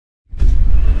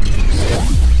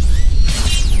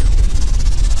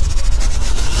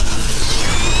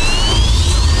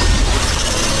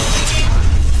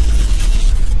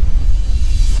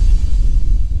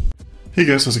Hey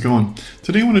guys, how's it going?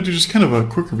 Today I want to do just kind of a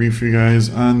quick review for you guys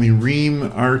on the Rheem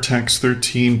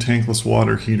RTEX-13 tankless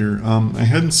water heater. I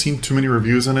hadn't seen too many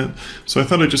reviews on it, so I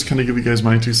thought I'd just kind of give you guys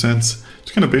my 2 cents,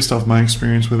 just kind of based off my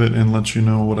experience with it and let you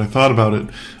know what I thought about it.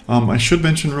 I should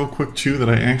mention real quick too that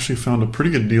I actually found a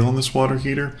pretty good deal on this water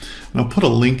heater, and I'll put a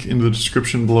link in the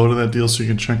description below to that deal so you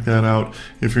can check that out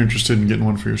if you're interested in getting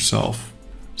one for yourself.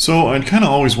 So I'd kind of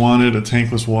always wanted a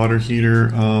tankless water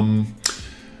heater.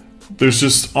 There's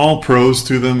just all pros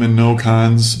to them and no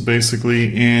cons,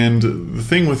 basically. And the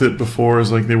thing with it before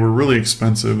is like they were really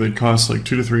expensive. They'd cost like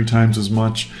 2 to 3 times as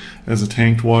much as a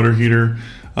tanked water heater.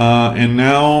 And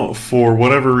now, for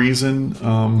whatever reason,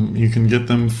 you can get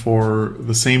them for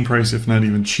the same price, if not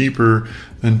even cheaper,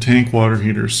 than tank water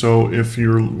heaters. So if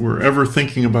you were ever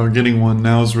thinking about getting one,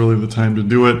 now is really the time to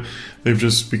do it. They've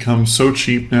just become so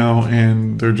cheap now,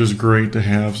 and they're just great to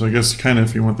have. So I guess kind of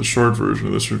if you want the short version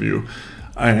of this review,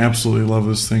 I absolutely love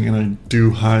this thing, and I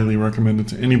do highly recommend it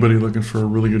to anybody looking for a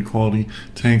really good quality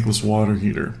tankless water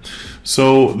heater.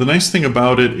 So the nice thing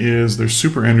about it is they're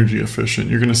super energy efficient.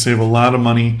 You're going to save a lot of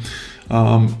money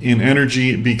in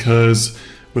energy, because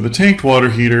with a tanked water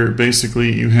heater,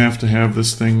 basically you have to have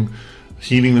this thing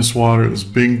heating this water, this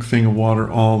big thing of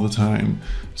water all the time.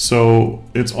 So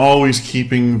it's always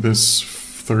keeping this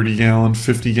 30-gallon,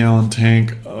 50-gallon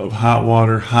tank of hot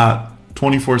water hot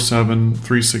 24/7,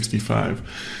 365.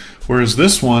 Whereas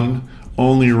this one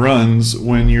only runs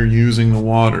when you're using the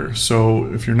water. So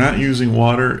if you're not using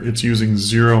water, it's using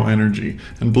 0 energy.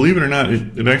 And believe it or not,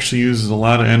 it actually uses a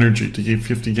lot of energy to keep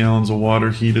 50 gallons of water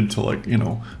heated to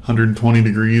 120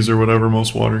 degrees or whatever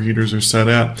most water heaters are set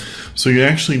at. So you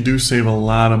actually do save a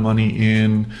lot of money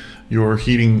in your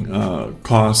heating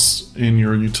costs in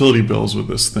your utility bills with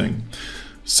this thing.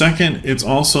 Second, it's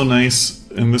also nice,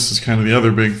 and this is kind of the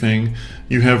other big thing,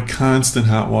 you have constant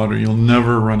hot water. You'll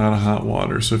never run out of hot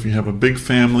water. So if you have a big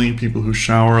family, people who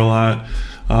shower a lot,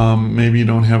 maybe you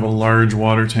don't have a large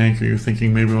water tank, or you're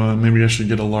thinking maybe I should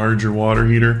get a larger water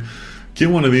heater,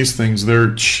 get one of these things.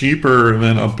 They're cheaper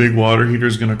than a big water heater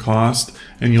is going to cost,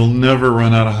 and you'll never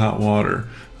run out of hot water.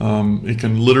 It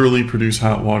can literally produce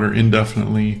hot water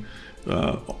indefinitely.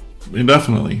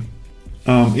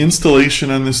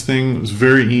 Installation on this thing is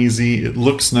very easy. It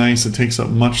looks nice. It takes up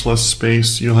much less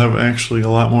space. You'll have actually a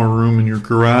lot more room in your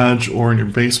garage or in your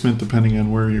basement, depending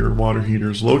on where your water heater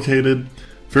is located.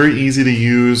 Very easy to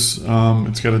use.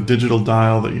 It's got a digital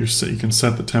dial that you can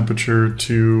set the temperature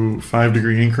to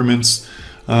 5-degree increments,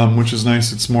 which is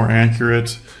nice. It's more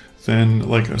accurate than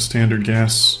like a standard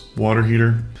gas water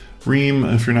heater.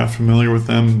 Rheem, if you're not familiar with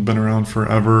them, been around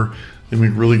forever. They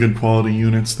make really good quality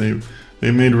units. They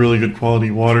made really good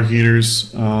quality water heaters,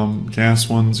 gas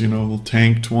ones, the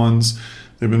tanked ones.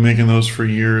 They've been making those for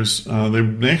years.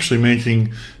 They've been actually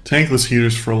making tankless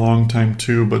heaters for a long time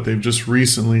too, but they've just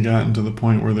recently gotten to the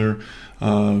point where they're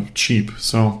cheap.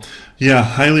 So yeah,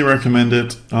 highly recommend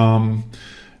it.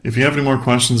 If you have any more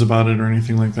questions about it or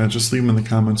anything like that, just leave them in the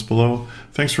comments below.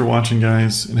 Thanks for watching,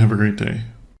 guys, and have a great day.